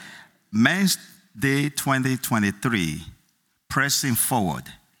Men's Day 2023, pressing forward.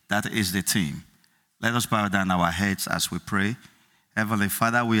 That is the theme. Let us bow down our heads as we pray. Heavenly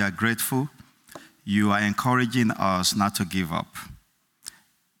Father, we are grateful. You are encouraging us not to give up,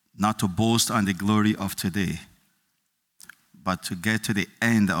 not to boast on the glory of today, but to get to the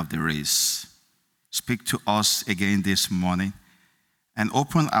end of the race. Speak to us again this morning and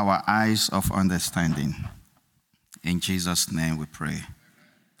open our eyes of understanding. In Jesus' name we pray.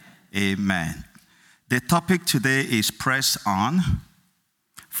 Amen. The topic today is Press On,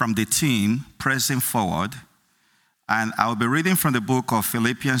 from the theme, Pressing Forward. And I'll be reading from the book of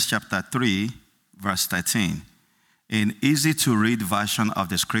Philippians chapter 3, verse 13. In easy-to-read version of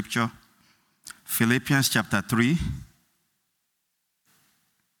the scripture, Philippians chapter 3,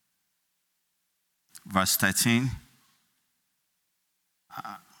 verse 13.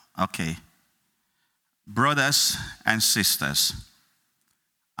 Okay. Brothers and sisters,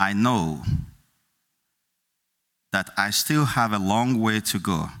 I know that I still have a long way to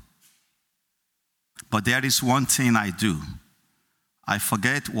go. But there is one thing I do. I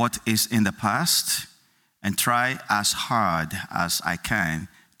forget what is in the past and try as hard as I can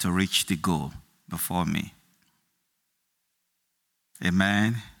to reach the goal before me.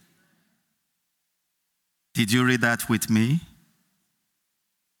 Amen. Did you read that with me?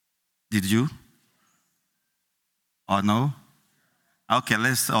 Did you? Or no? Okay,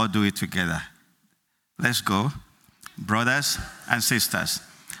 let's all do it together. Let's go. Brothers and sisters,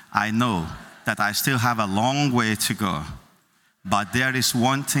 I know that I still have a long way to go, but there is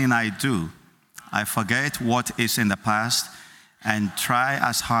one thing I do. I forget what is in the past and try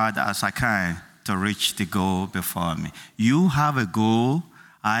as hard as I can to reach the goal before me. You have a goal.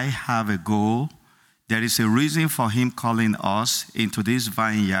 I have a goal. There is a reason for him calling us into this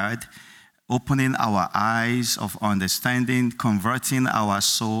vineyard, opening our eyes of understanding, converting our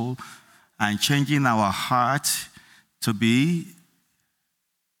soul, and changing our heart to be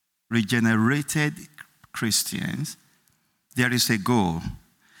regenerated Christians. There is a goal.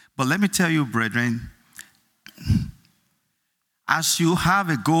 But let me tell you, brethren, as you have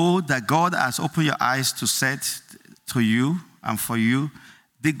a goal that God has opened your eyes to set to you and for you,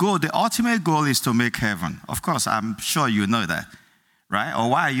 the ultimate goal is to make heaven. Of course, I'm sure you know that, right? Or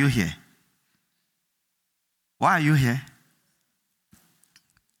why are you here? Why are you here?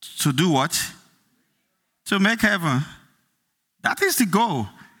 To do what? To make heaven. That is the goal.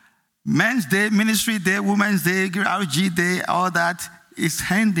 Men's Day, Ministry Day, Women's Day, RG Day, all that is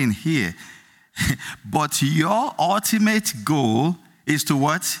handing here. But your ultimate goal is to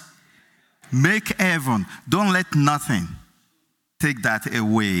what? Make heaven. Don't let nothing take that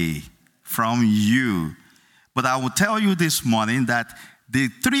away from you. But I will tell you this morning that the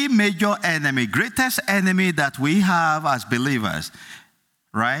three major greatest enemy that we have as believers,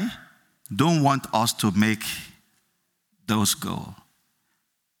 right, don't want us to make those goals.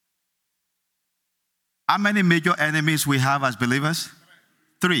 How many major enemies we have as believers?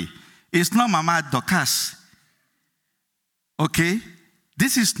 3. It's not Mama Dorcas. Okay?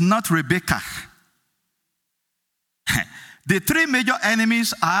 This is not Rebecca. The 3 major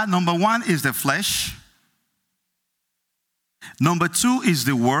enemies are, number 1 is the flesh. Number 2 is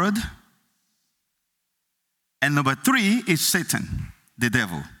the word. And number 3 is Satan, the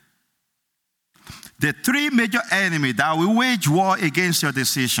devil. The 3 major enemies that will wage war against your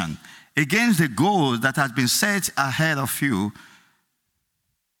decision, against the goal that has been set ahead of you.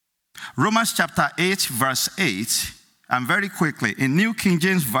 Romans chapter 8, verse 8, and very quickly, in New King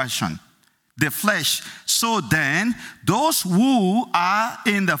James Version, the flesh. So then, those who are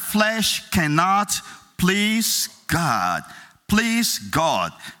in the flesh cannot please God. Please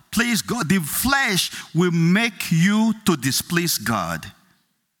God. Please God. The flesh will make you to displease God.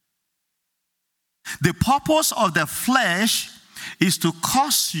 The purpose of the flesh is to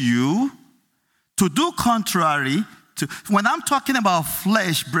cause you to do contrary to. When I'm talking about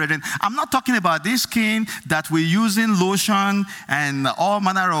flesh, brethren, I'm not talking about this skin that we're using lotion and all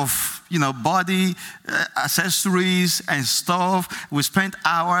manner of, body accessories and stuff. We spend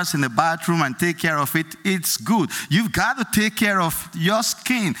hours in the bathroom and take care of it. It's good. You've got to take care of your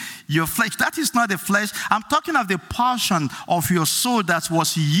skin, your flesh. That is not the flesh. I'm talking of the portion of your soul that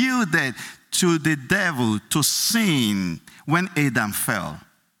was yielded to the devil, to sin, when Adam fell.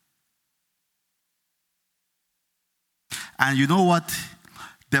 And you know what?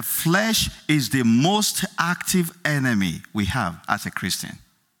 The flesh is the most active enemy we have as a Christian.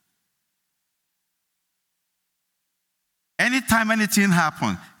 Anytime anything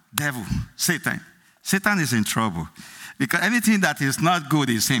happens, devil, Satan is in trouble. Because anything that is not good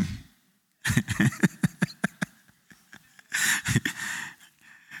is him.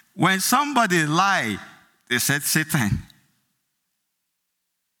 When somebody lied, they said Satan.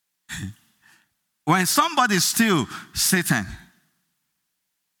 When somebody steals, Satan.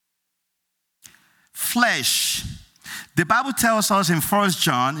 Flesh. The Bible tells us in 1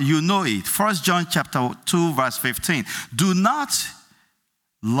 John, you know it. 1 John chapter 2, verse 15. Do not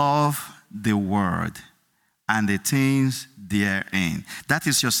love the world and the things therein. That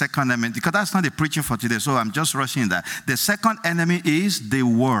is your second enemy, because that's not the preaching for today, so I'm just rushing that. The second enemy is the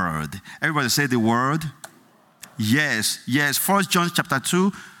world. Everybody say the world. Yes. 1 John chapter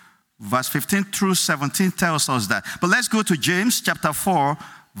 2, verse 15 through 17 tells us that. But let's go to James chapter 4,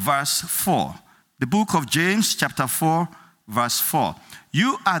 verse 4. The book of James chapter 4, verse 4.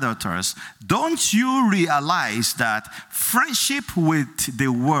 You adulterers, don't you realize that friendship with the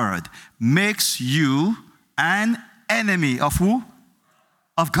world makes you an enemy of who?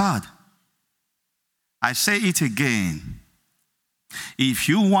 Of God. I say it again. If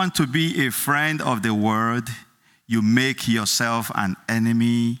you want to be a friend of the world, you make yourself an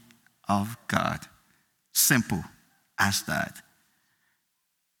enemy of God. Simple as that.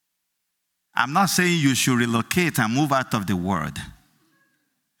 I'm not saying you should relocate and move out of the world.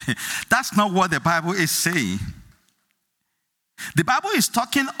 That's not what the Bible is saying. The Bible is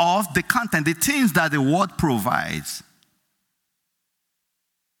talking of the content, the things that the world provides.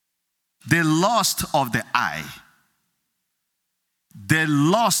 The lust of the eye, the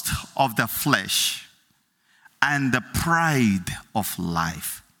lust of the flesh, and the pride of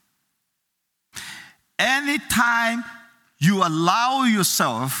life. Anytime you allow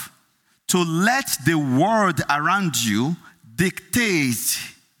yourself to let the world around you dictate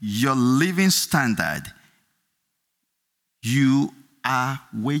your living standard, you are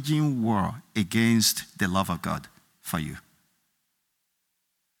waging war against the love of God for you.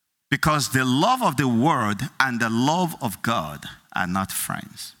 Because the love of the world and the love of God are not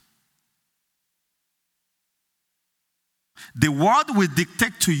friends. The world will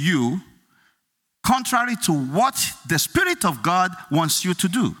dictate to you contrary to what the Spirit of God wants you to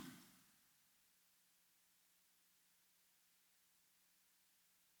do.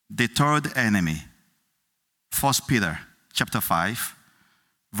 The third enemy, 1 Peter chapter 5,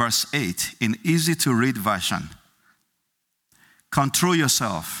 verse 8, in easy to read version. Control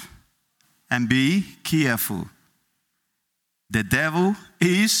yourself and be careful. The devil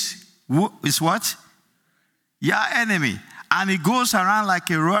is what? Your enemy. And he goes around like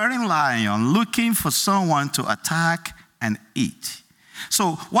a roaring lion looking for someone to attack and eat.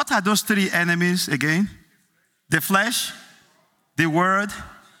 So what are those three enemies again? The flesh, the word,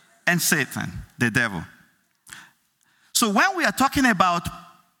 and Satan, the devil. So when we are talking about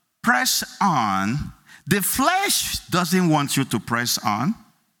press on, the flesh doesn't want you to press on.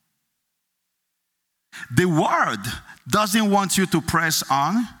 The word doesn't want you to press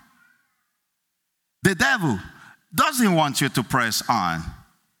on. The devil doesn't want you to press on.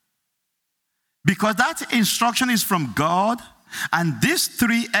 Because that instruction is from God, and these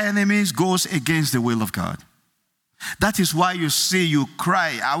three enemies goes against the will of God. That is why you see, you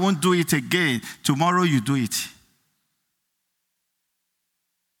cry, I won't do it again. Tomorrow you do it.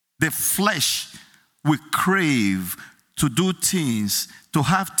 The flesh will crave to do things, to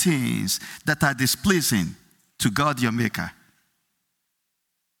have things that are displeasing to God your Maker.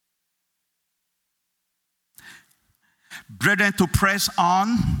 Brethren, to press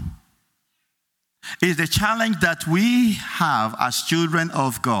on is the challenge that we have as children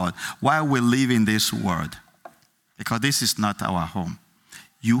of God while we live in this world. Because this is not our home.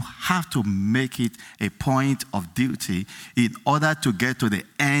 You have to make it a point of duty in order to get to the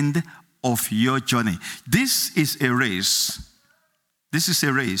end of your journey. This is a race. This is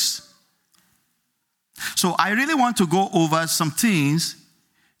a race. So I really want to go over some things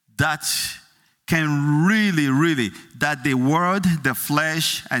that can really, that the world, the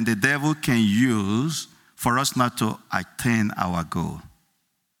flesh, and the devil can use for us not to attain our goal.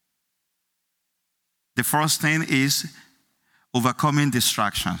 The first thing is overcoming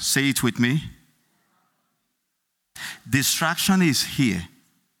distraction. Say it with me. Distraction is here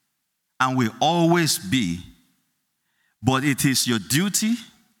and will always be, but it is your duty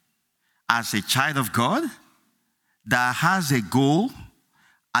as a child of God that has a goal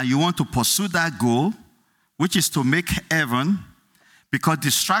and you want to pursue that goal, which is to make heaven, because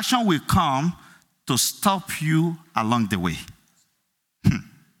distraction will come to stop you along the way.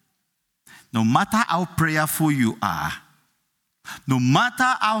 No matter how prayerful you are, no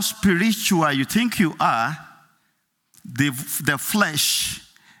matter how spiritual you think you are, the flesh,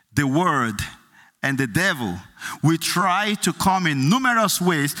 the word, and the devil will try to come in numerous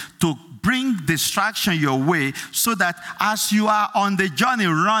ways to bring distraction your way, so that as you are on the journey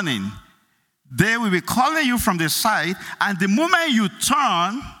running, they will be calling you from the side, and the moment you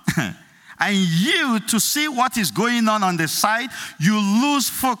turn and yield to see what is going on the side, you lose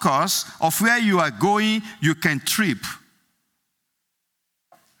focus of where you are going. You can trip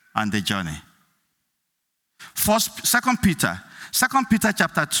on the journey. Second Peter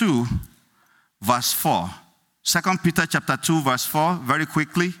chapter 2, verse 4. 2 Peter chapter 2, verse 4, very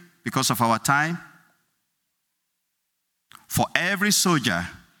quickly, because of our time. For every soldier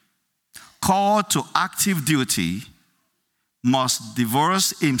called to active duty must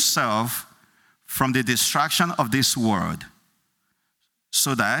divorce himself from the distraction of this world,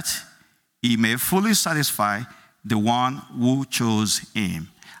 so that he may fully satisfy the one who chose him.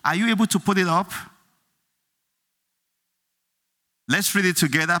 Are you able to put it up? Let's read it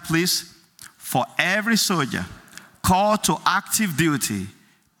together, please. For every soldier called to active duty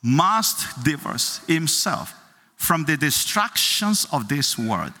must divorce himself from the distractions of this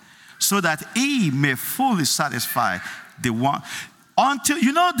world, so that he may fully satisfy the one. Until,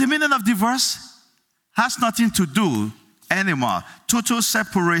 you know, the meaning of divorce has nothing to do anymore. Total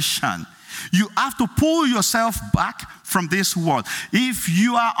separation. You have to pull yourself back from this world. If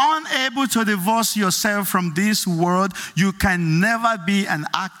you are unable to divorce yourself from this world, you can never be an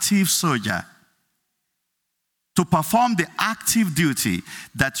active soldier to perform the active duty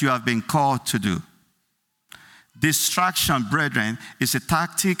that you have been called to do. Distraction, brethren, is a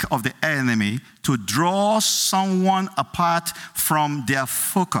tactic of the enemy to draw someone apart from their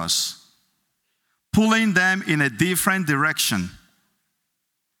focus, pulling them in a different direction,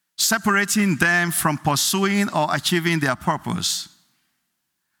 separating them from pursuing or achieving their purpose,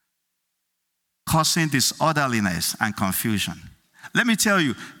 causing disorderliness and confusion. Let me tell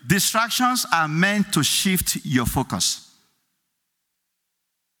you, distractions are meant to shift your focus.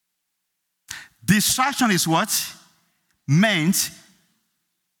 Distraction is what? Meant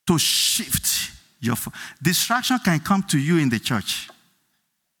to shift your focus. Distraction can come to you in the church.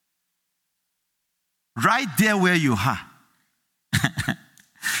 Right there where you are.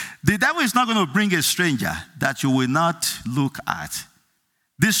 The devil is not going to bring a stranger that you will not look at.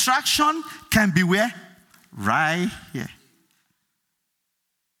 Distraction can be where? Right here.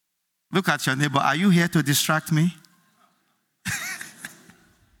 Look at your neighbor. Are you here to distract me?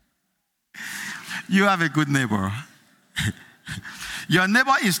 You have a good neighbor. Your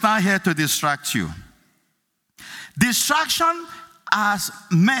neighbor is not here to distract you. Distraction is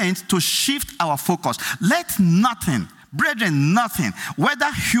meant to shift our focus. Let nothing, brethren, nothing,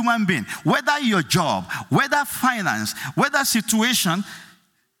 whether human being, whether your job, whether finance, whether situation,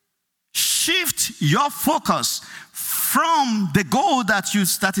 shift your focus from the goal that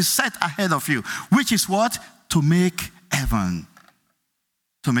is set ahead of you, which is what? To make heaven.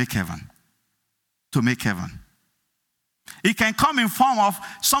 To make heaven. To make heaven. It can come in form of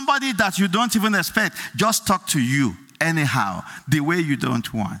somebody that you don't even expect just talk to you anyhow, the way you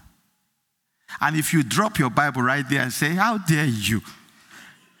don't want. And if you drop your Bible right there and say, how dare you?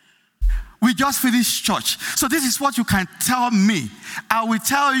 We just finished church. So this is what you can tell me. I will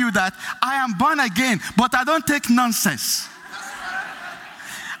tell you that I am born again, but I don't take nonsense.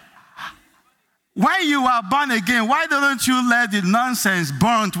 When you are born again, why don't you let the nonsense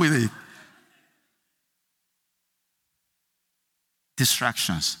burn with it?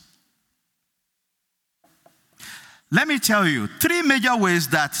 Distractions. Let me tell you 3 major ways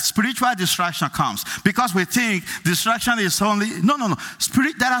that spiritual distraction comes. Because we think distraction is only, no.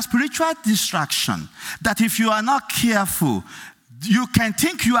 There are spiritual distraction that if you are not careful, you can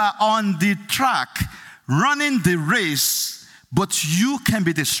think you are on the track, running the race, but you can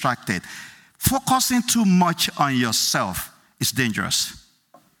be distracted. Focusing too much on yourself is dangerous.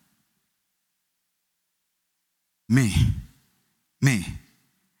 Me.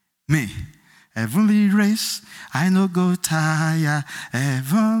 Heavenly race, I no go tire.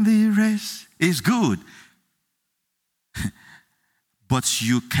 Heavenly race is good. But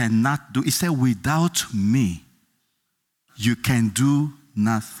you cannot do, it said, without me, you can do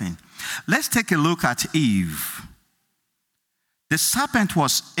nothing. Let's take a look at Eve. The serpent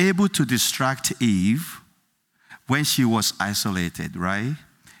was able to distract Eve when she was isolated, right?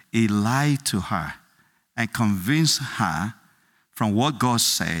 He lied to her and convinced her from what God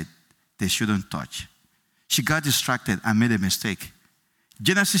said they shouldn't touch. She got distracted and made a mistake.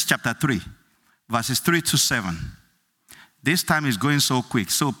 Genesis chapter 3, verses 3 to 7. This time is going so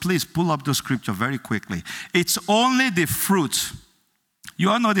quick, so please pull up the scripture very quickly. It's only the fruit. You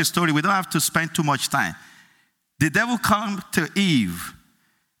all know the story. We don't have to spend too much time. The devil came to Eve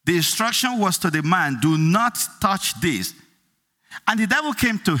The instruction was to the man, do not touch this. And the devil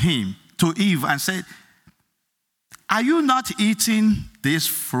came to Eve, and said, are you not eating this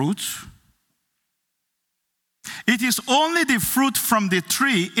fruit? It is only the fruit from the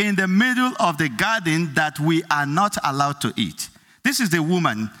tree in the middle of the garden that we are not allowed to eat. This is the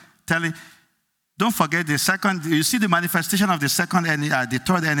woman telling, don't forget the second, you see the manifestation of the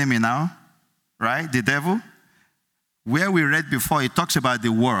third enemy now, right? The devil. Where we read before, it talks about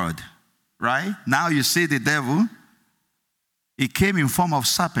the word, right? Now you see the devil. He came in form of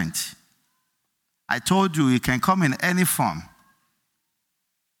serpent. I told you he can come in any form.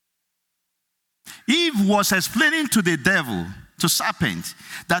 Eve was explaining to the devil, to serpent,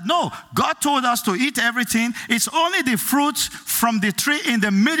 that no, God told us to eat everything. It's only the fruit from the tree in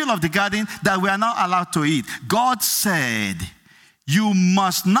the middle of the garden that we are not allowed to eat. God said, you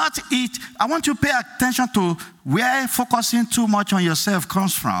must not eat. I want you to pay attention to where focusing too much on yourself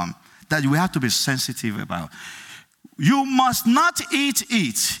comes from, that you have to be sensitive about. You must not eat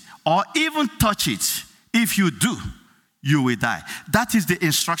it or even touch it. If you do, you will die. That is the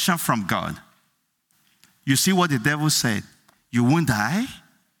instruction from God. You see what the devil said? You won't die?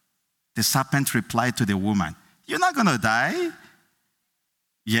 The serpent replied to the woman, you're not going to die.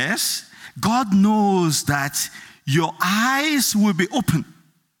 Yes, God knows that your eyes will be open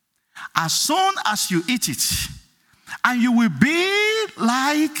as soon as you eat it, and you will be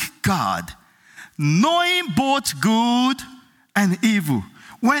like God, knowing both good and evil.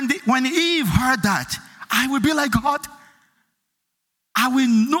 When Eve heard that, I will be like God, I will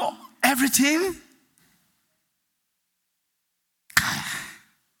know everything.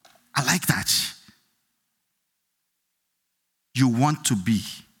 I like that. You want to be.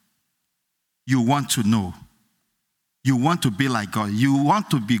 You want to know. You want to be like God. You want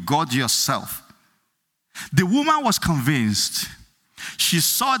to be God yourself. The woman was convinced. She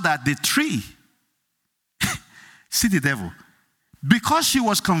saw that the tree, see the devil. Because she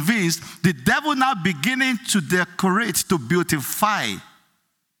was convinced, the devil now beginning to decorate, to beautify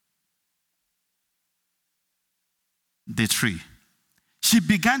the tree. She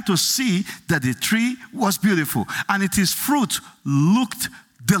began to see that the tree was beautiful and its fruit looked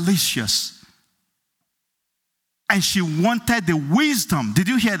delicious. And she wanted the wisdom. Did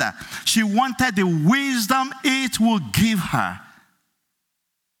you hear that? She wanted the wisdom it will give her.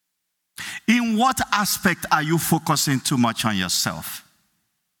 In what aspect are you focusing too much on yourself?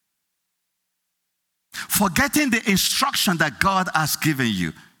 Forgetting the instruction that God has given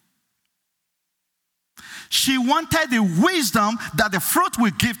you. She wanted the wisdom that the fruit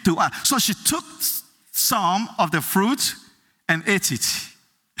will give to her. So she took some of the fruit and ate it.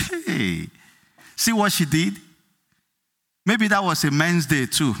 Hey, see what she did? Maybe that was a men's day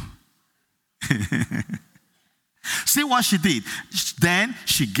too. See what she did. Then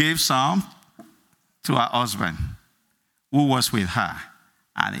she gave some to her husband who was with her,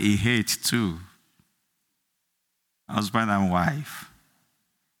 and he ate too. Husband and wife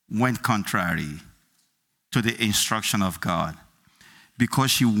went contrary to the instruction of God because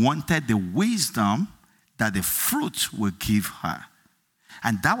she wanted the wisdom that the fruit will give her.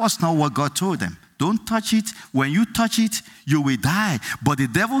 And that was not what God told them. Don't touch it. When you touch it, you will die. But the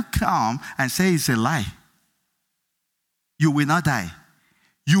devil come and say it's a lie. You will not die.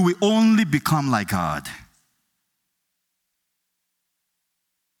 You will only become like God.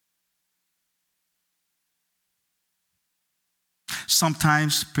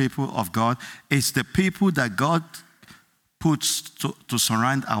 Sometimes people of God, it's the people that God puts to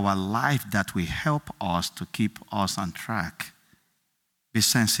surround our life that will help us to keep us on track. Be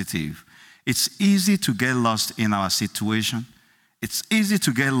sensitive. It's easy to get lost in our situation. It's easy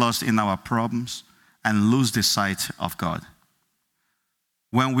to get lost in our problems and lose the sight of God.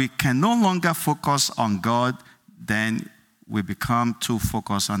 When we can no longer focus on God, then we become too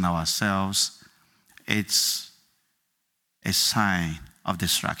focused on ourselves. It's a sign of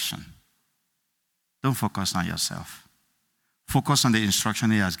distraction. Don't focus on yourself. Focus on the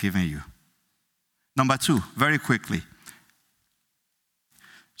instruction He has given you. Number 2, very quickly.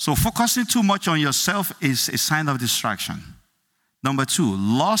 So focusing too much on yourself is a sign of distraction. Number 2,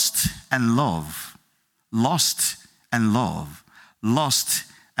 lust and love. Lust and love. Lust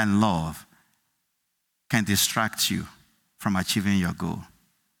and love can distract you from achieving your goal.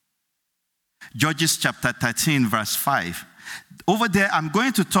 Judges chapter 13, verse 5. Over there, I'm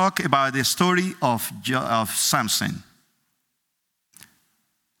going to talk about the story of Samson.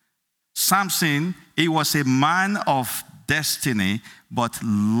 Samson, he was a man of destiny, but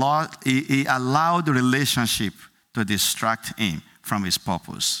he allowed the relationship to distract him from his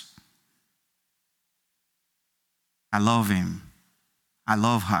purpose. I love him. I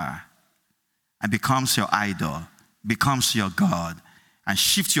love her, and becomes your idol, becomes your God, and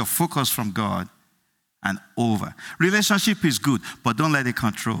shift your focus from God and over. Relationship is good, but don't let it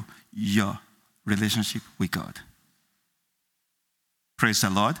control your relationship with God. Praise the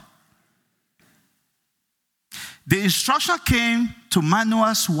Lord. The instruction came to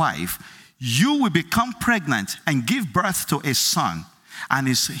Manoah's wife, you will become pregnant and give birth to a son, and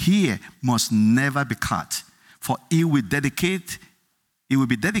his hair must never be cut, for he will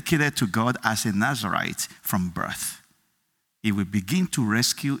be dedicated to God as a Nazarite from birth. He will begin to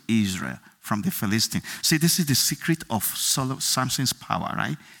rescue Israel from the Philistines. See, this is the secret of Samson's power,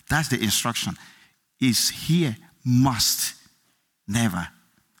 right? That's the instruction. His hair must never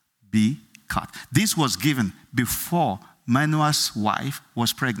be cut. This was given before Manoah's wife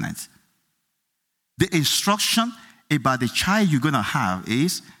was pregnant. The instruction about the child you're going to have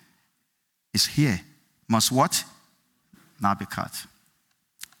is hair must what? Not be cut.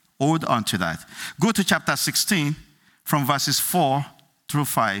 Hold on to that. Go to chapter 16 from verses 4 through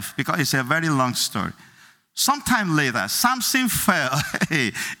 5 because it's a very long story. Sometime later, Samson fell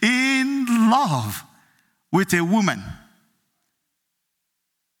in love with a woman.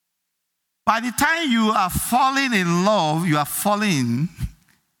 By the time you are falling in love, you are falling.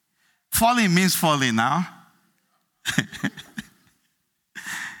 Falling means falling now.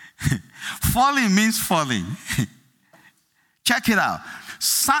 Falling means falling. Check it out.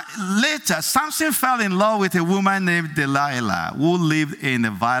 Later, Samson fell in love with a woman named Delilah who lived in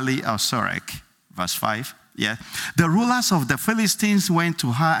the valley of Sorek. Verse 5. Yeah. The rulers of the Philistines went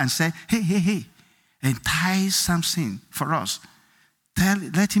to her and said, hey, entice Samson for us.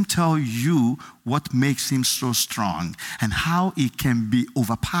 Let him tell you what makes him so strong and how he can be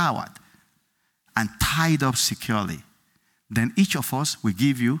overpowered and tied up securely. Then each of us will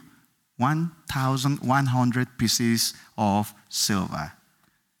give you 1,100 pieces of silver.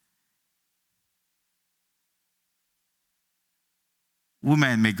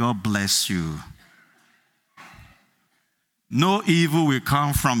 Women, may God bless you. No evil will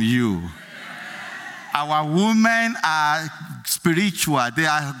come from you. Our women are spiritual. They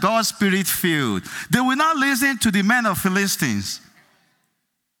are God's spirit filled. They will not listen to the men of Philistines.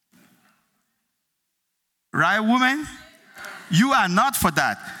 Right, women? You are not for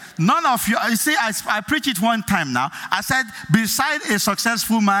that. None of you, you see, I preached it one time now. I said, beside a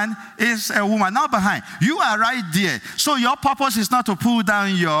successful man is a woman, not behind. You are right there. So your purpose is not to pull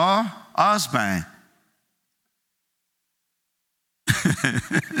down your husband.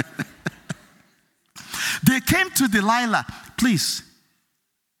 They came to Delilah. Please,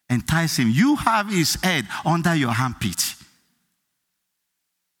 entice him. You have his head under your armpit.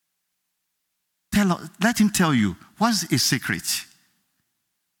 Let him tell you, what's his secret?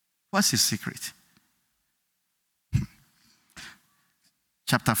 What's his secret?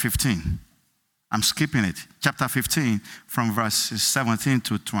 Chapter 15. I'm skipping it. Chapter 15 from verses 17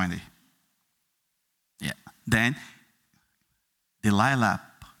 to 20. Yeah. Then Delilah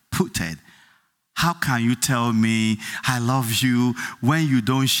putted, how can you tell me I love you when you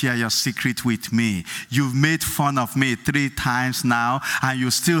don't share your secret with me? You've made fun of me 3 times now, and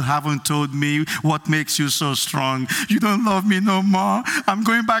you still haven't told me what makes you so strong. You don't love me no more. I'm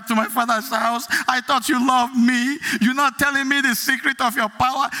going back to my father's house. I thought you loved me. You're not telling me the secret of your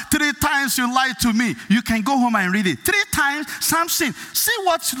power. 3 times you lied to me. You can go home and read it. 3 times, Samson. See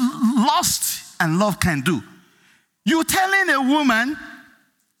what lust and love can do. You're telling a woman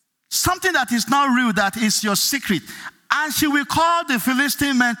something that is not real, that is your secret. And she will call the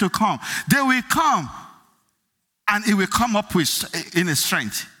Philistine men to come. They will come, and it will come up with in a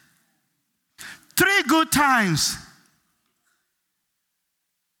strength. 3 good times.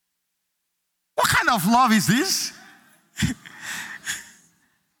 What kind of love is this?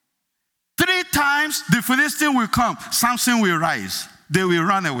 3 times the Philistine will come. Samson will rise. They will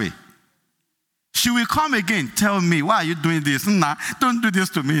run away. She will come again. Tell me, why are you doing this? Nah, don't do this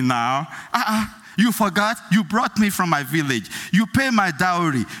to me now. You forgot? You brought me from my village. You pay my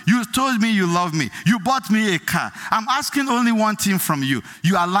dowry. You told me you love me. You bought me a car. I'm asking only one thing from you.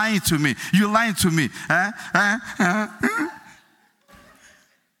 You are lying to me. You're lying to me.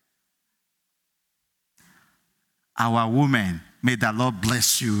 Our women, may the Lord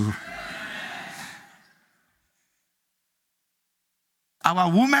bless you.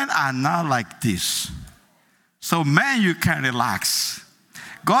 Our women are not like this. So men, you can relax.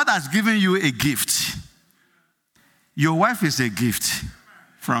 God has given you a gift. Your wife is a gift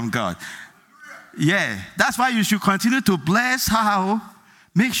from God. Yeah, that's why you should continue to bless her.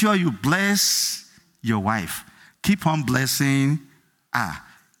 Make sure you bless your wife. Keep on blessing her.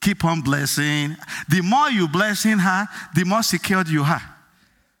 Keep on blessing. The more you blessing her, the more secured you are.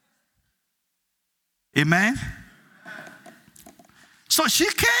 Amen? So she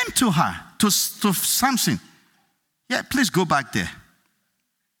came to her, to Samson. Yeah, please go back there.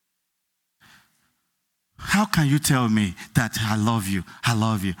 How can you tell me that I love you, I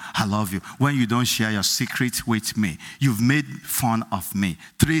love you, I love you, when you don't share your secret with me? You've made fun of me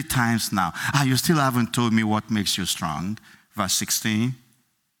 3 times now, and you still haven't told me what makes you strong. Verse 16.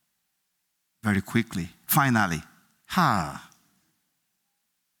 Very quickly. Finally.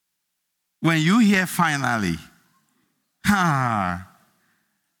 When you hear finally,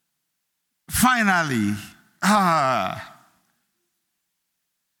 finally,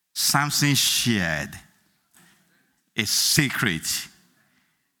 Samson shared a secret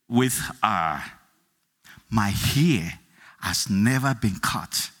with her. My hair has never been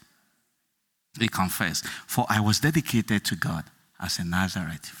cut. He confessed, for I was dedicated to God as a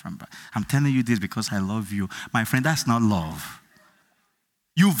Nazarite from birth. I'm telling you this because I love you. My friend, that's not love.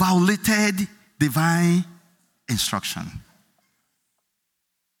 You violated divine instruction.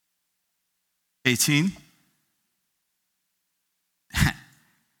 18.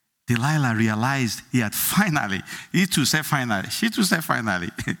 Delilah realized he had finally, he too said finally, she too said finally.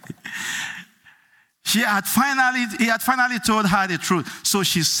 He had finally told her the truth. So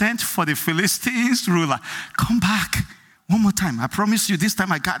she sent for the Philistines ruler. Come back one more time. I promise you, this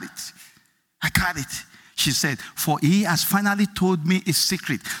time I got it. I got it. She said, for he has finally told me a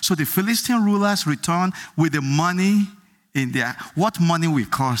secret. So the Philistine rulers returned with the money in their, what money will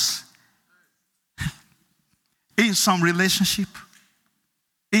cost? In some relationship,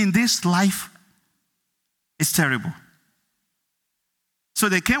 in this life, it's terrible. So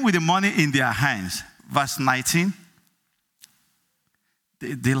they came with the money in their hands. Verse 19.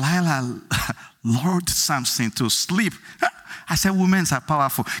 Delilah lured Samson to sleep. I said, women are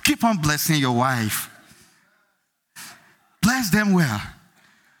powerful. Keep on blessing your wife. Bless them well.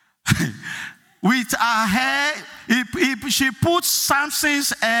 With her head, she put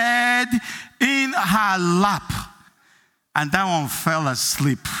Samson's head in her lap. And that one fell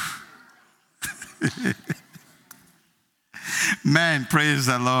asleep. Man, praise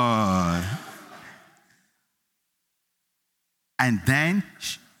the Lord. And then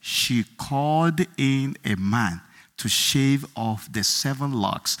she called in a man to shave off the 7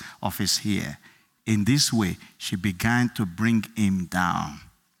 locks of his hair. In this way, she began to bring him down.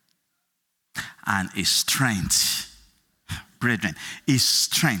 And his strength, brethren, his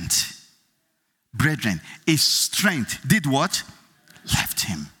strength did what? Left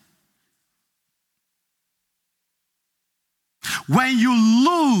him. When you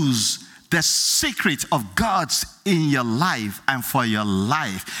lose the secret of God's in your life and for your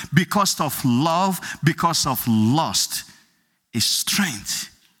life because of love, because of lust, his strength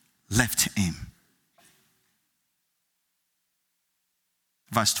left him.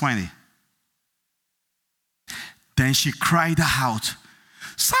 Verse 20. Then she cried out,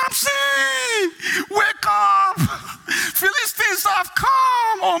 Samson, wake up! Philistines have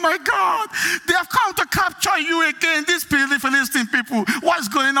come! Oh my God! They have come to capture you again, these Philistine people. What's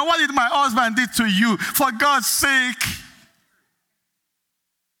going on? What did my husband do to you? For God's sake!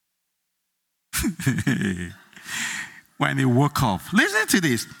 When he woke up, listen to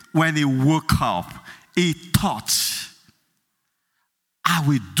this. When he woke up, he thought, I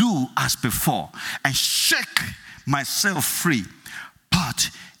will do as before and shake myself free. But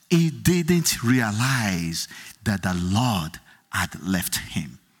he didn't realize that the Lord had left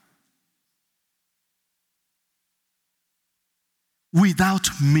him. Without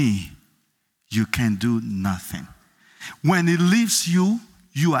me, you can do nothing. When he leaves you,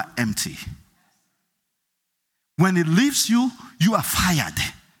 you are empty. When he leaves you, you are fired.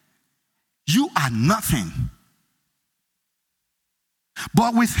 You are nothing.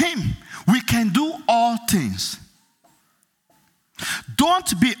 But with him, we can do all things.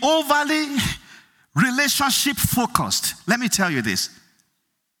 Don't be overly relationship focused. Let me tell you this.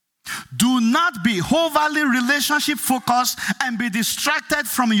 Do not be overly relationship focused and be distracted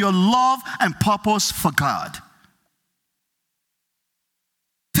from your love and purpose for God.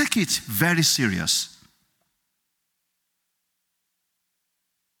 Take it very serious.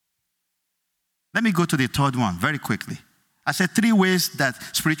 Let me go to the third one very quickly. I said 3 ways that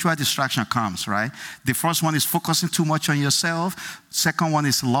spiritual distraction comes, right? The first one is focusing too much on yourself. Second one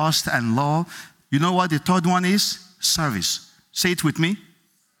is lust and love. You know what the third one is? Service. Say it with me.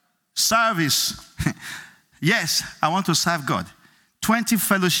 Service. Yes, I want to serve God. 20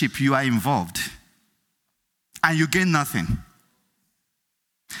 fellowship, you are involved. And you gain nothing.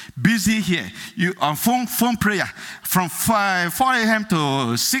 Busy here. You on phone prayer from 4 a.m.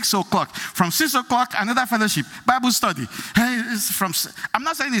 to 6 o'clock. From 6 o'clock, another fellowship, Bible study. I'm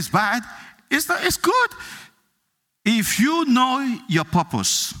not saying it's bad. It's good. If you know your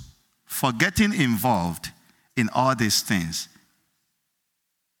purpose for getting involved in all these things,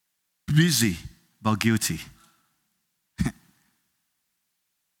 busy but guilty.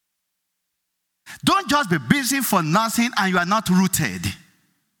 Don't just be busy for nothing and you are not rooted.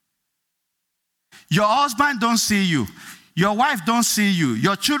 Your husband don't see you. Your wife don't see you.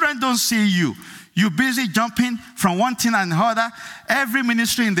 Your children don't see you. You're busy jumping from one thing and another. Every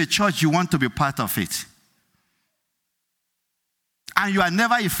ministry in the church, you want to be part of it. And you are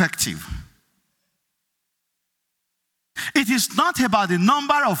never effective. It is not about the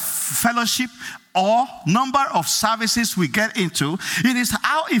number of fellowship or number of services we get into. It is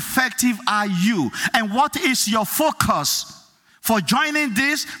how effective are you and what is your focus for joining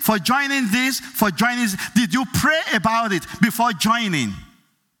this, for joining this, for joining this. Did you pray about it before joining?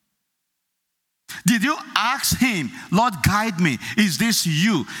 Did you ask him, Lord, guide me? Is this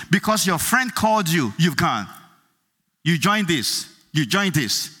you? Because your friend called you, you've gone. You join this, you join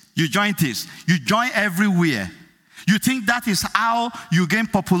this, you join this, you join everywhere. You think that is how you gain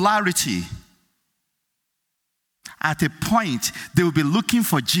popularity. At a point, they will be looking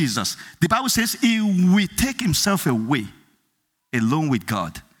for Jesus. The Bible says he will take himself away alone with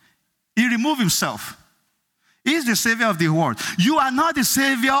God. He removed himself. He is the Savior of the world. You are not the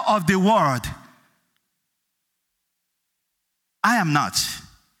Savior of the world. I am not.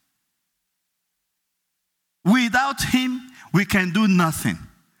 Without him, we can do nothing.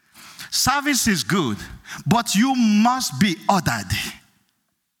 Service is good, but you must be ordered.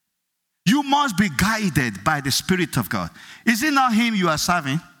 You must be guided by the Spirit of God. Is it not him you are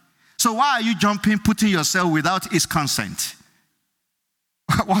serving? So why are you jumping, putting yourself without his consent?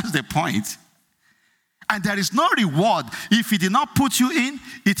 What's the point? And there is no reward. If he did not put you in,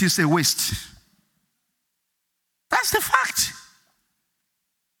 it is a waste. That's the fact.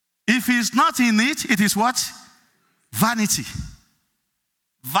 If he's not in it, it is what? Vanity.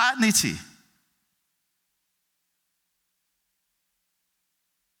 Vanity.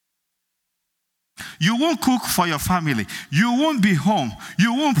 You won't cook for your family. You won't be home.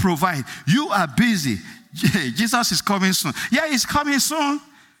 You won't provide. You are busy. Jesus is coming soon. Yeah, he's coming soon.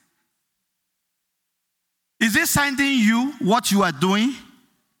 Is he sending you what you are doing?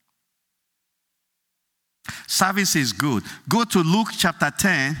 Service is good. Go to Luke chapter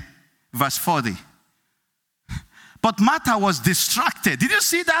 10, verse 40. But Martha was distracted. Did you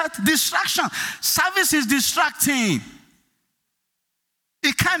see that? Distraction. Service is distracting.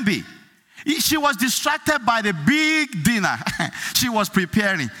 It can be. She was distracted by the big dinner she was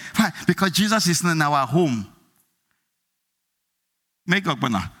preparing. Why? Because Jesus is in our home. Make up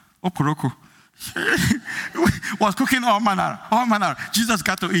okuroko. Was cooking all manner. Jesus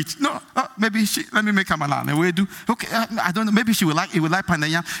got to eat. No, maybe let me make a manana. We do. Okay, I don't know. Maybe he would like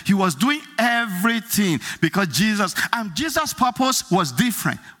pandanya. He was doing everything because Jesus purpose was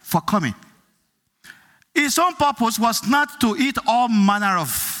different for coming. His own purpose was not to eat all manner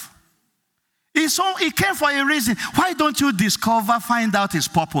of. He came for a reason. Why don't you find out his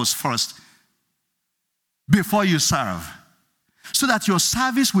purpose first before you serve? So that your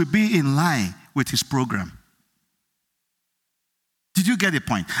service will be in line with his program. Did you get the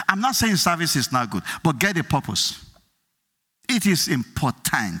point? I'm not saying service is not good, but get the purpose. It is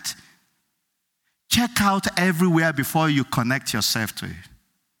important. Check out everywhere before you connect yourself to it.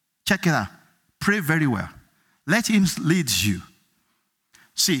 Check it out. Pray very well. Let him lead you.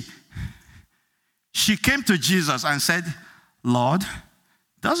 See, she came to Jesus and said, Lord,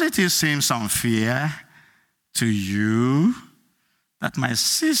 doesn't it seem unfair to you that my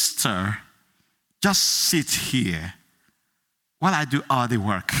sister just sits here while I do all the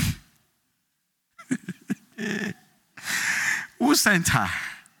work? Who sent her?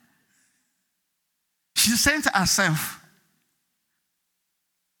 She sent herself.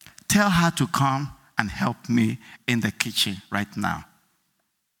 Tell her to come and help me in the kitchen right now.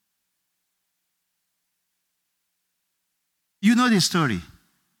 You know the story.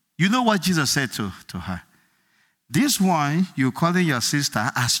 You know what Jesus said to her. This one you're calling your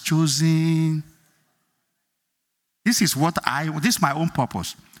sister has chosen. This is my own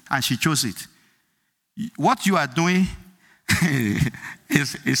purpose. And she chose it. What you are doing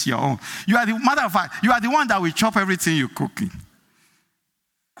is your own. Matter of fact, you are the one that will chop everything you're cooking.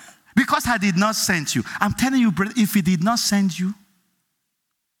 Because I did not send you. I'm telling you, brother, if he did not send you,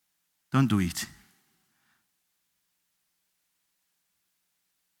 don't do it.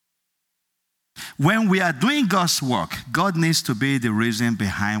 When we are doing God's work, God needs to be the reason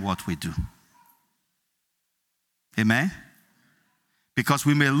behind what we do. Amen? Because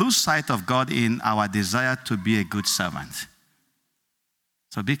we may lose sight of God in our desire to be a good servant.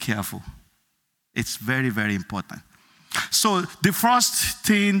 So be careful. It's very, very important. So the first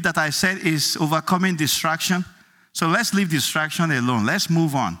thing that I said is overcoming distraction. So let's leave distraction alone. Let's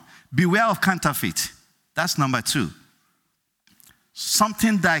move on. Beware of counterfeit. That's number 2.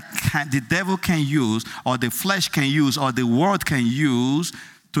 Something that the devil can use, or the flesh can use, or the world can use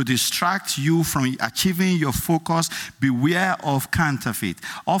to distract you from achieving your focus. Beware of counterfeit.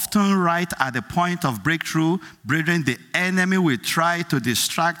 Often right at the point of breakthrough, brethren, the enemy will try to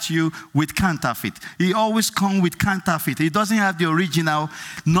distract you with counterfeit. He always comes with counterfeit. He doesn't have the original.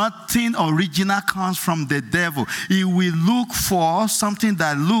 Nothing original comes from the devil. He will look for something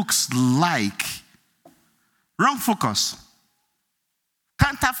that looks like wrong focus.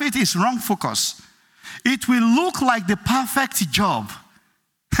 Counterfeit is wrong focus. It will look like the perfect job.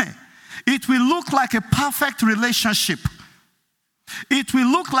 It will look like a perfect relationship. It will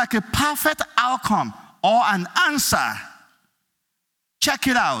look like a perfect outcome or an answer. Check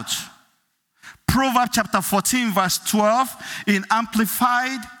it out. Proverbs chapter 14 verse 12 in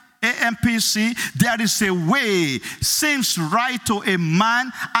Amplified AMPC. There is a way seems right to a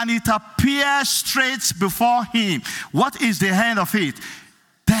man and it appears straight before him. What is the end of it?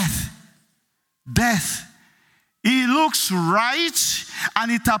 Death. Death. It looks right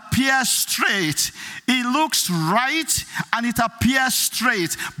and it appears straight. It looks right and it appears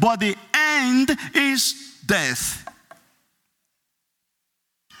straight. But the end is death.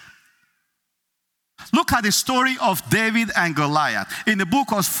 Look at the story of David and Goliath. In the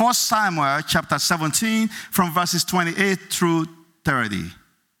book of 1 Samuel chapter 17 from verses 28 through 30.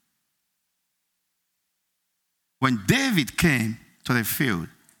 When David came to the field,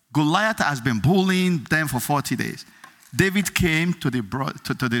 Goliath has been bullying them for 40 days. David came to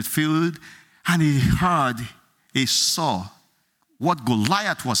the field and he saw what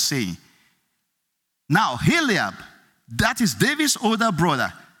Goliath was saying. Now, Eliab, that is David's older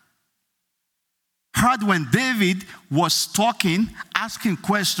brother, heard when David was talking, asking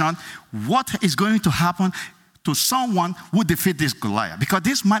questions, what is going to happen to someone who defeat this Goliath? Because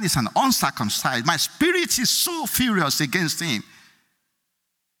this man is an uncircumcised. My spirit is so furious against him.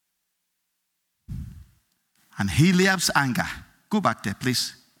 And Eliab's anger, go back there,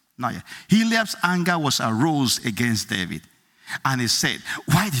 please. Not yet. Eliab's anger was arose against David. And he said,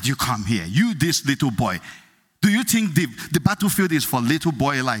 why did you come here? You, this little boy. Do you think the battlefield is for little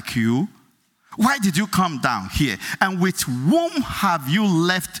boy like you? Why did you come down here? And with whom have you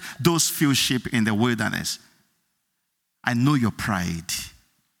left those few sheep in the wilderness? I know your pride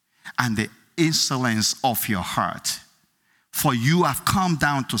and the insolence of your heart. For you have come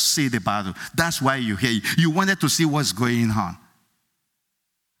down to see the battle. That's why you're here. You wanted to see what's going on.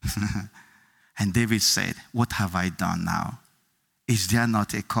 And David said, what have I done now? Is there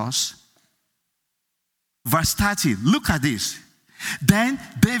not a cause? Verse 30, look at this. Then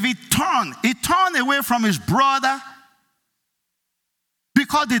David turned. He turned away from his brother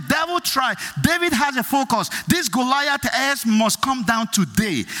because the devil tried. David has a focus. This Goliath head must come down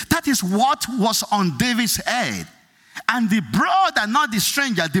today. That is what was on David's head. And the brother, not the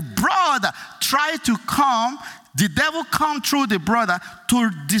stranger, the brother tried to come, the devil come through the brother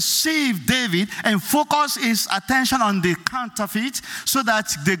to deceive David and focus his attention on the counterfeit so that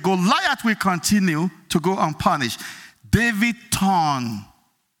the Goliath will continue to go unpunished. David turned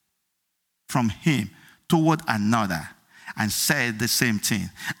from him toward another and said the same thing.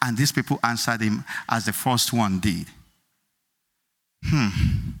 And these people answered him as the first one did.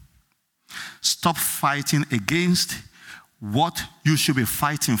 Stop fighting against what you should be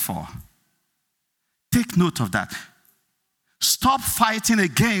fighting for. Take note of that. Stop fighting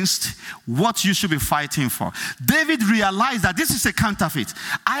against what you should be fighting for. David realized that this is a counterfeit.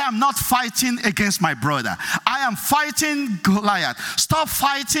 I am not fighting against my brother. I am fighting Goliath. Stop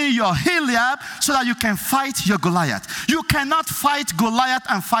fighting your Eliab so that you can fight your Goliath. You cannot fight Goliath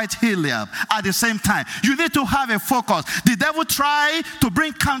and fight Eliab at the same time. You need to have a focus. The devil tried to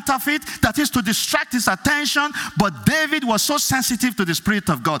bring counterfeit, that is to distract his attention, but David was so sensitive to the Spirit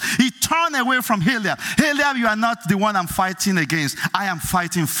of God. He turned away from Eliab. Eliab, you are not the one I'm fighting against. I am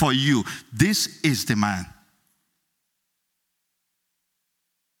fighting for you. This is the man.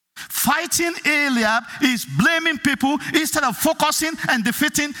 Fighting Eliab is blaming people instead of focusing and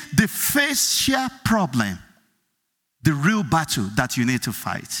defeating the facial problem, the real battle that you need to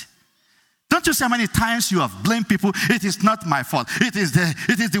fight. Don't you see how many times you have blamed people? It is not my fault. It is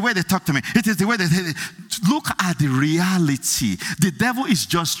the way they talk to me. It is the way they look at the reality. The devil is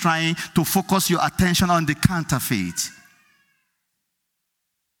just trying to focus your attention on the counterfeit.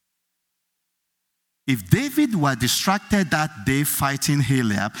 If David were distracted that day fighting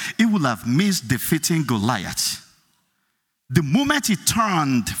Eliab, he would have missed defeating Goliath. The moment he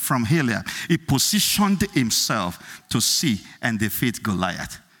turned from Eliab, he positioned himself to see and defeat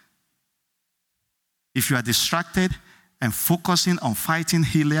Goliath. If you are distracted and focusing on fighting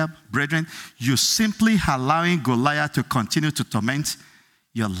Eliab, brethren, you're simply allowing Goliath to continue to torment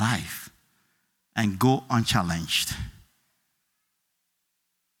your life and go unchallenged.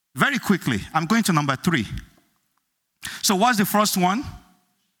 Very quickly, I'm going to number 3. So what's the first one?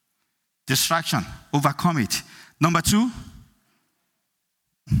 Distraction. Overcome it. Number 2,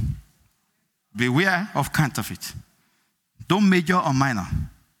 beware of counterfeit. Don't major or minor.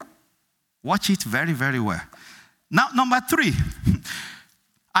 Watch it very, very well. Now, number 3,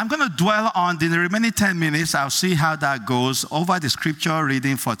 I'm going to dwell on the remaining 10 minutes. I'll see how that goes over the scripture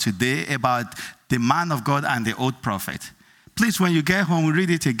reading for today about the man of God and the old prophet. Please, when you get home, read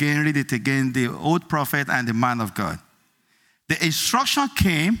it again, the old prophet and the man of God. The instruction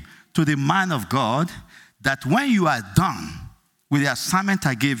came to the man of God that when you are done with the assignment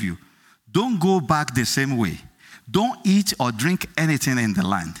I gave you, don't go back the same way. Don't eat or drink anything in the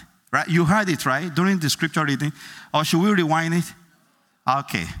land. Right? You heard it, right? During the scripture reading. Or should we rewind it?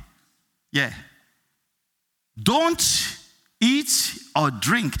 Okay. Yeah. Don't eat or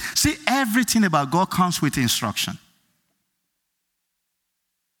drink. See, everything about God comes with instruction.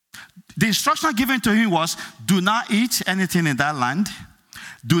 The instruction given to him was, do not eat anything in that land.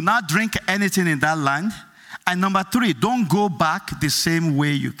 Do not drink anything in that land. And number 3, don't go back the same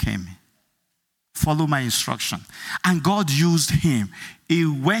way you came. Follow my instruction. And God used him. He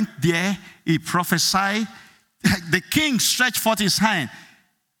went there, he prophesied. The king stretched forth his hand.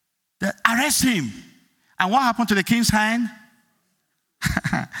 Arrest him. And what happened to the king's hand?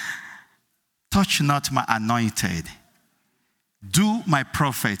 Touch not my anointed. Do my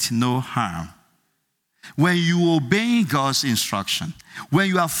prophet no harm. When you obey God's instruction, when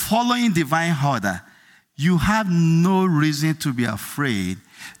you are following divine order, you have no reason to be afraid,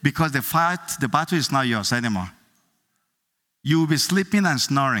 because the battle is not yours anymore. You will be sleeping and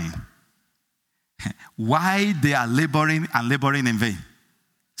snoring. Why they are laboring and laboring in vain?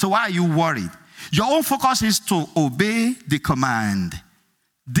 So why are you worried? Your own focus is to obey the command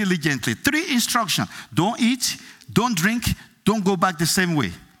diligently. 3 instructions. Don't eat, don't drink, don't go back the same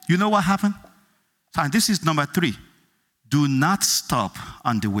way. You know what happened? And this is number 3. Do not stop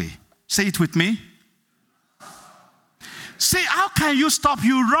on the way. Say it with me. See, how can you stop?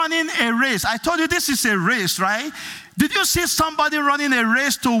 You running a race. I told you this is a race, right? Did you see somebody running a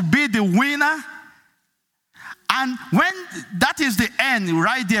race to be the winner? And when that is the end,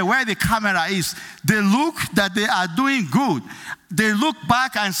 right there where the camera is, they look that they are doing good. They look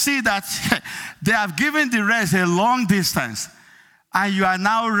back and see that they have given the race a long distance. And you are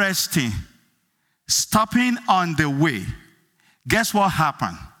now resting, stopping on the way. Guess what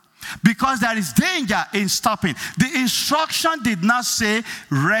happened? Because there is danger in stopping. The instruction did not say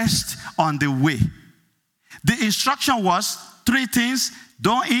rest on the way. The instruction was 3 things.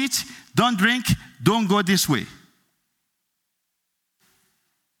 Don't eat, don't drink, don't go this way.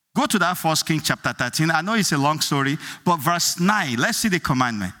 Go to that 1 Kings chapter 13. I know it's a long story, but verse 9, let's see the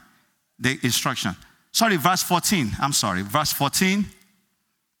commandment, the instruction. Verse 14. Verse 14.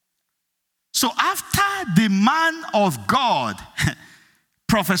 So after the man of God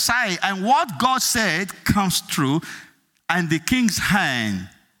prophesied, and what God said comes true, and the king's hand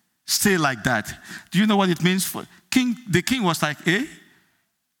stay like that. Do you know what it means? The king was like,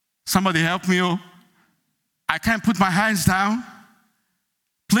 somebody help me, I can't put my hands down.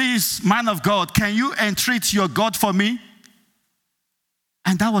 Please, man of God, can you entreat your God for me?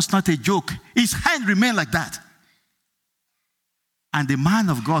 And that was not a joke. His hand remained like that. And the man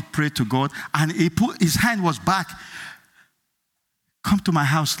of God prayed to God, and his hand was back. Come to my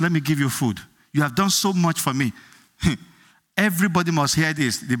house, let me give you food. You have done so much for me. Everybody must hear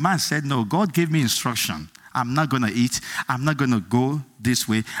this. The man said, no, God gave me instruction. I'm not going to eat. I'm not going to go this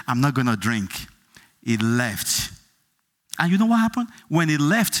way. I'm not going to drink. He left. And you know what happened? When he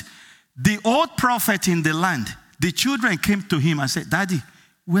left, the old prophet in the land, the children came to him and said, Daddy,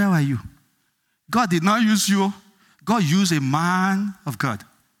 where are you? God did not use you. God used a man of God.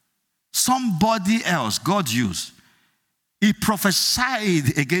 Somebody else God used. He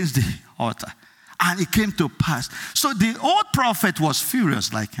prophesied against the altar. And it came to pass. So the old prophet was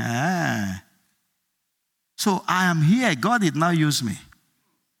furious, like, So I am here. God did not use me.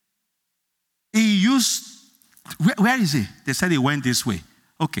 He used, where is he? They said he went this way.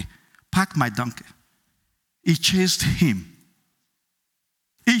 Okay, pack my donkey. He chased him.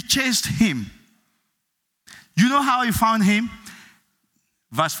 He chased him. You know how he found him?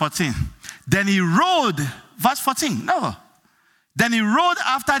 Verse 14. Then he rode, verse 14, no. Then he rode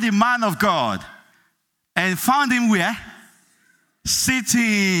after the man of God and found him where?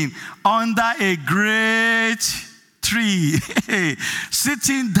 sitting under a great tree,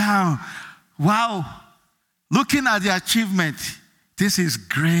 sitting down. Wow, looking at the achievement. This is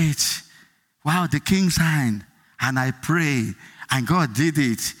great. Wow, the king's hand. And I pray, and God did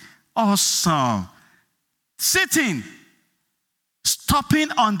it. Awesome. Sitting,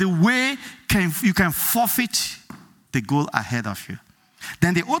 stopping on the way, you can forfeit the goal ahead of you.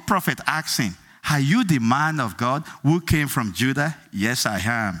 Then the old prophet asked him, are you the man of God who came from Judah? Yes, I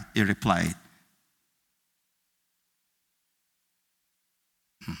am, he replied.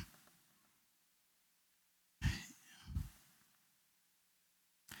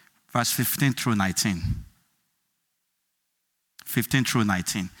 Verse 15 through 19. 15 through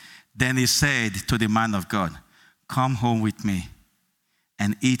 19. Then he said to the man of God, come home with me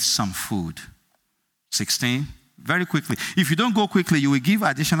and eat some food. 16. Very quickly. If you don't go quickly, you will give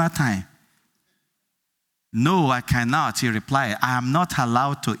additional time. No, I cannot, he replied. I am not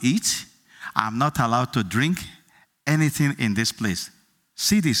allowed to eat. I am not allowed to drink anything in this place.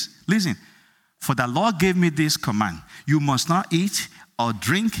 See this. Listen. For the Lord gave me this command. You must not eat or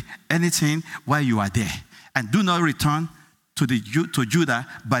drink anything while you are there. And do not return to Judah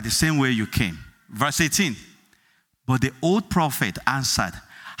by the same way you came. Verse 18. But the old prophet answered,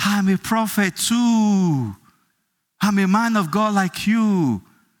 I'm a prophet too. I'm a man of God like you.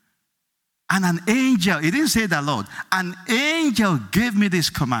 And an angel, he didn't say the Lord, an angel gave me this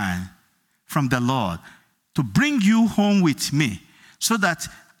command from the Lord to bring you home with me so that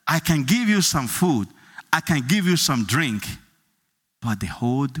I can give you some food, I can give you some drink. But the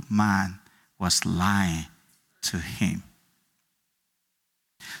old man was lying to him.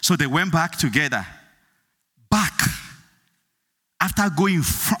 So they went back together. Back. After going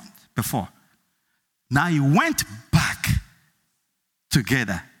front before. Now he went back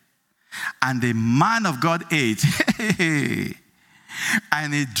together. And the man of God ate.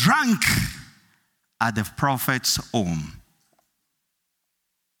 And he drank at the prophet's home.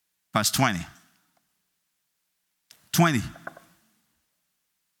 Verse 20. 20.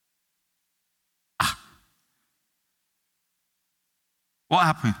 What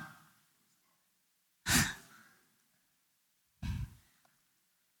happened?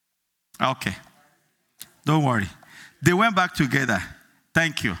 Okay. Don't worry. They went back together.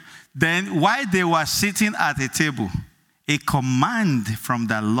 Thank you. Then while they were sitting at a table, a command from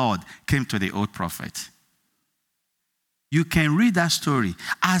the Lord came to the old prophet. You can read that story.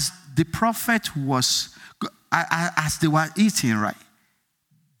 As the prophet was, as they were eating, right?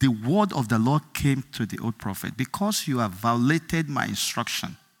 The word of the Lord came to the old prophet. Because you have violated my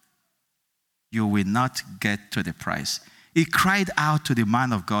instruction, you will not get to the prize. He cried out to the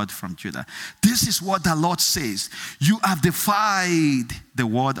man of God from Judah. This is what the Lord says. You have defied the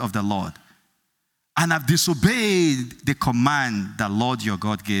word of the Lord and have disobeyed the command the Lord your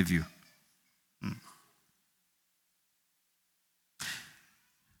God gave you.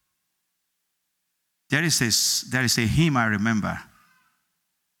 There is a hymn I remember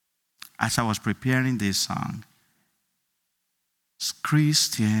as I was preparing this song.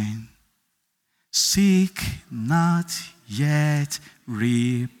 Christian, seek not yet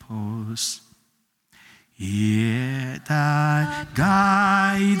repose. Hear thy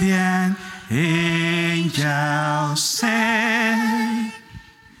guardian angels say,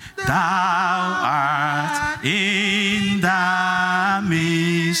 thou art in the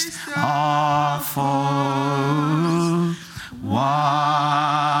midst of foes. Watch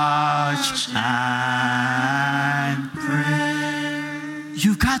and pray.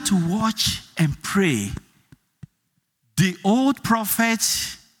 You got to watch and pray. The old prophet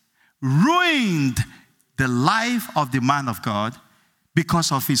ruined the life of the man of God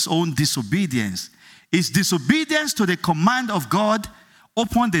because of his own disobedience. His disobedience to the command of God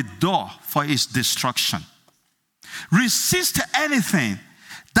opened the door for his destruction. Resist anything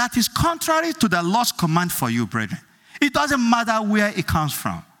that is contrary to the Lord's command for you, brethren. It doesn't matter where it comes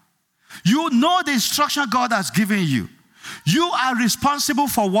from. You know the instruction God has given you. You are responsible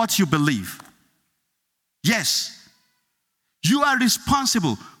for what you believe. Yes. You are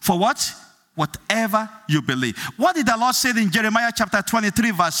responsible for what? Whatever you believe. What did the Lord say in Jeremiah chapter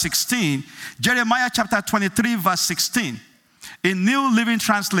 23 verse 16? Jeremiah chapter 23 verse 16. In New Living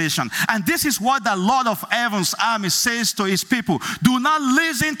Translation. And this is what the Lord of Heaven's army says to his people. Do not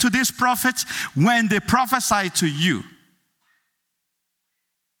listen to these prophets when they prophesy to you,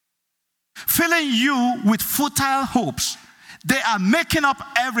 filling you with futile hopes. They are making up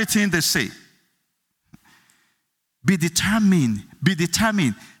everything they say. Be determined, brethren.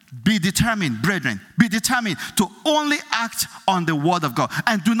 Be determined to only act on the word of God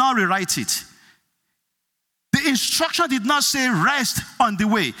and do not rewrite it. The instruction did not say rest on the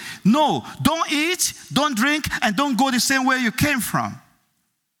way. No, don't eat, don't drink, and don't go the same way you came from.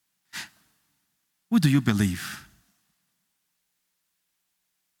 Who do you believe?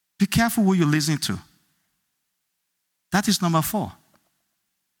 Be careful who you listen to. That is number 4.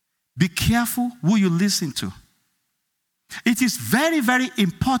 Be careful who you listen to. It is very, very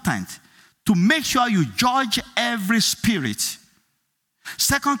important to make sure you judge every spirit.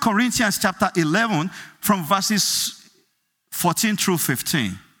 2 Corinthians chapter 11 from verses 14 through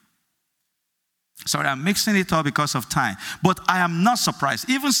 15. Sorry, I'm mixing it up because of time. But I am not surprised.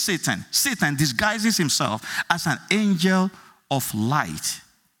 Even Satan disguises himself as an angel of light.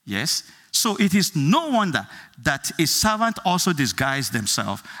 Yes? So it is no wonder that a servant also disguised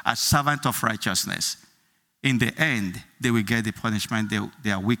themselves as servant of righteousness. In the end, they will get the punishment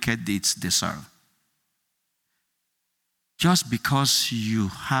their wicked deeds deserve. Just because you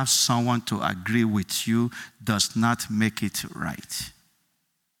have someone to agree with you does not make it right.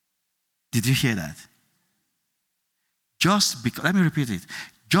 Did you hear that? Let me repeat it.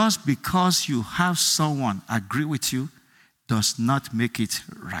 Just because you have someone agree with you does not make it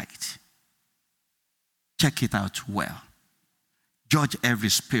right. Check it out well. Judge every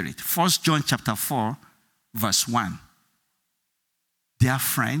spirit. 1 John chapter 4, verse 1. Dear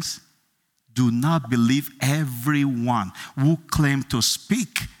friends, do not believe everyone who claims to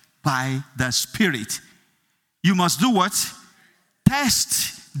speak by the Spirit. You must do what?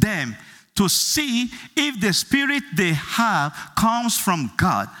 Test them to see if the spirit they have comes from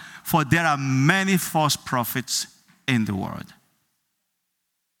God. For there are many false prophets in the world.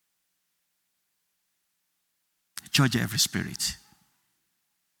 Judge every spirit.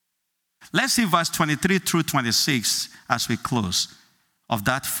 Let's see verse 23 through 26 as we close of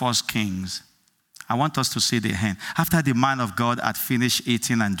that 1 Kings. I want us to see the end. After the man of God had finished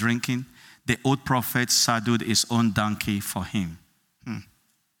eating and drinking, the old prophet saddled his own donkey for him.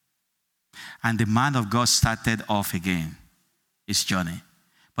 And the man of God started off again his journey.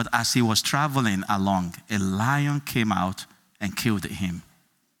 But as he was traveling along, a lion came out and killed him.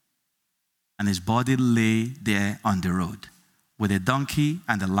 And his body lay there on the road, with a donkey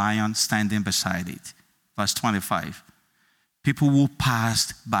and the lion standing beside it. Verse 25. People who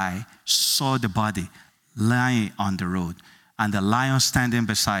passed by saw the body lying on the road and the lion standing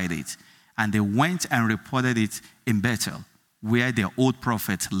beside it. And they went and reported it in Bethel, where the old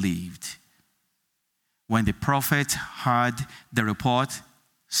prophet lived. When the prophet heard the report,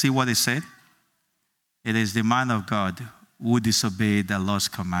 see what he said? It is the man of God who disobeyed the Lord's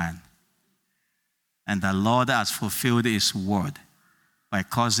command. And the Lord has fulfilled his word by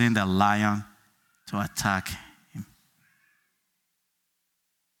causing the lion to attack him.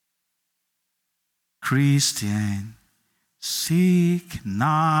 Christian, seek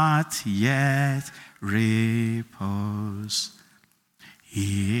not yet repose.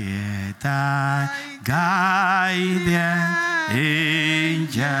 Hear thy guardian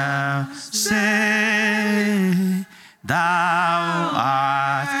angel say, thou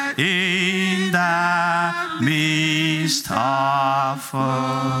art in the midst of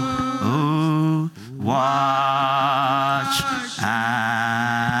all. Watch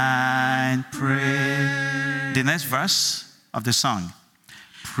and pray. The next verse of the song.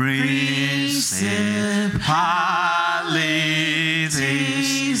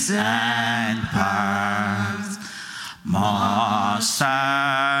 Principalities and powers must surrender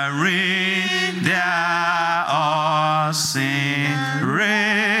or sin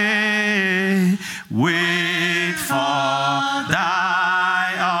ray. Wait for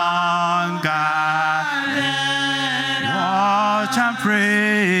thy unguarded. Watch and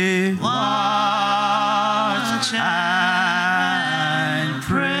pray. Watch and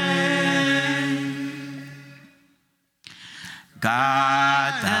pray.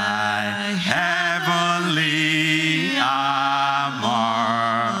 God thy heavenly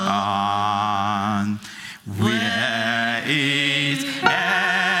armor on, wear it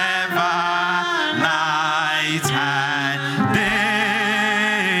ever, night and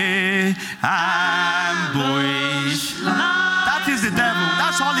day. Ambush. That is the devil.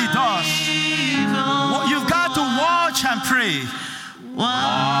 That's all he does. You've got to watch and pray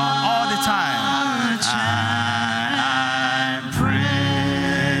all the time. And pray.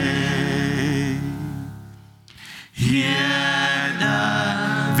 Hear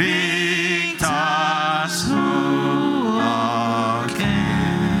the victors who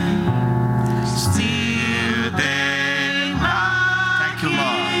overcame. Still they mount. Thank you,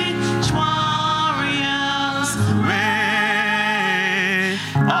 Lord. Warriors way.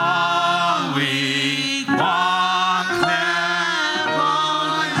 All week one clear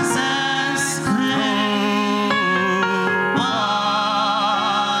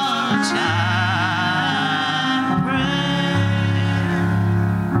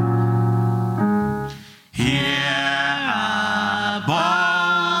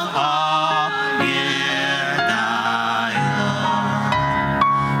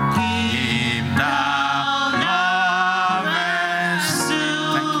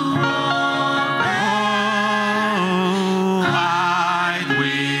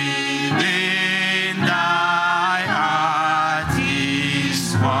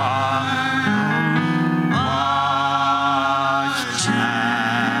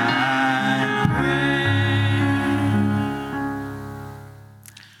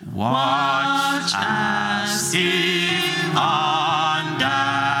Watch as if on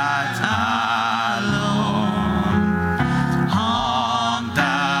that alone hung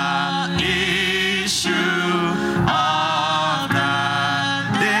the issue of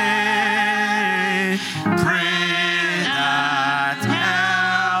that day. Pray that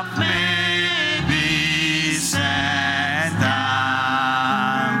help may be sent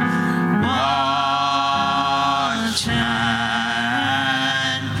down. Watch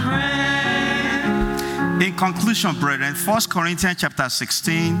and pray. In conclusion, brethren, 1 Corinthians chapter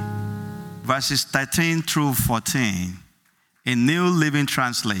 16, verses 13 through 14, in New Living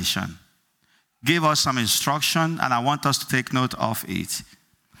Translation, give us some instruction, and I want us to take note of it.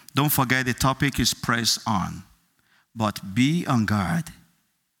 Don't forget the topic is press on, but be on guard.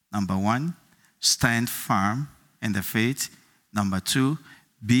 Number 1, stand firm in the faith. Number 2,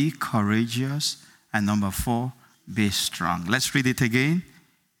 be courageous. And number 4, be strong. Let's read it again.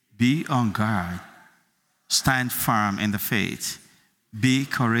 Be on guard. Stand firm in the faith. Be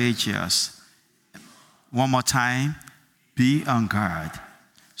courageous. One more time. Be on guard.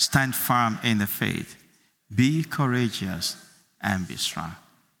 Stand firm in the faith. Be courageous and be strong.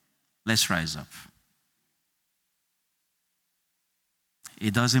 Let's rise up.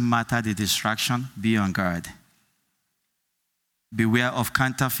 It doesn't matter the distraction, be on guard. Beware of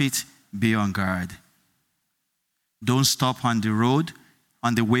counterfeit, be on guard. Don't stop on the road,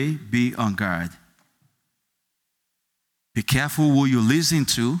 on the way, be on guard. Be careful who you listen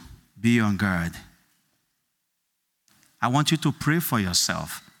to, be on guard. I want you to pray for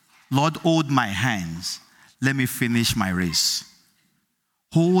yourself. Lord, hold my hands. Let me finish my race.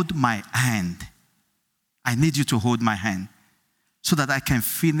 Hold my hand. I need you to hold my hand so that I can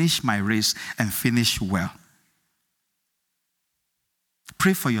finish my race and finish well.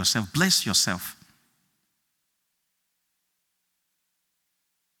 Pray for yourself. Bless yourself.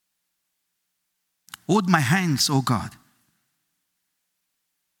 Hold my hands, oh God.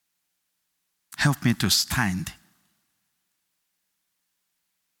 Help me to stand.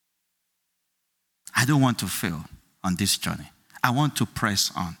 I don't want to fail on this journey. I want to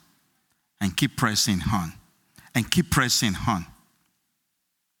press on and keep pressing on and keep pressing on.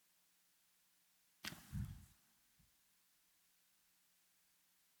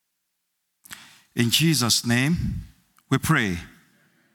 In Jesus' name, we pray.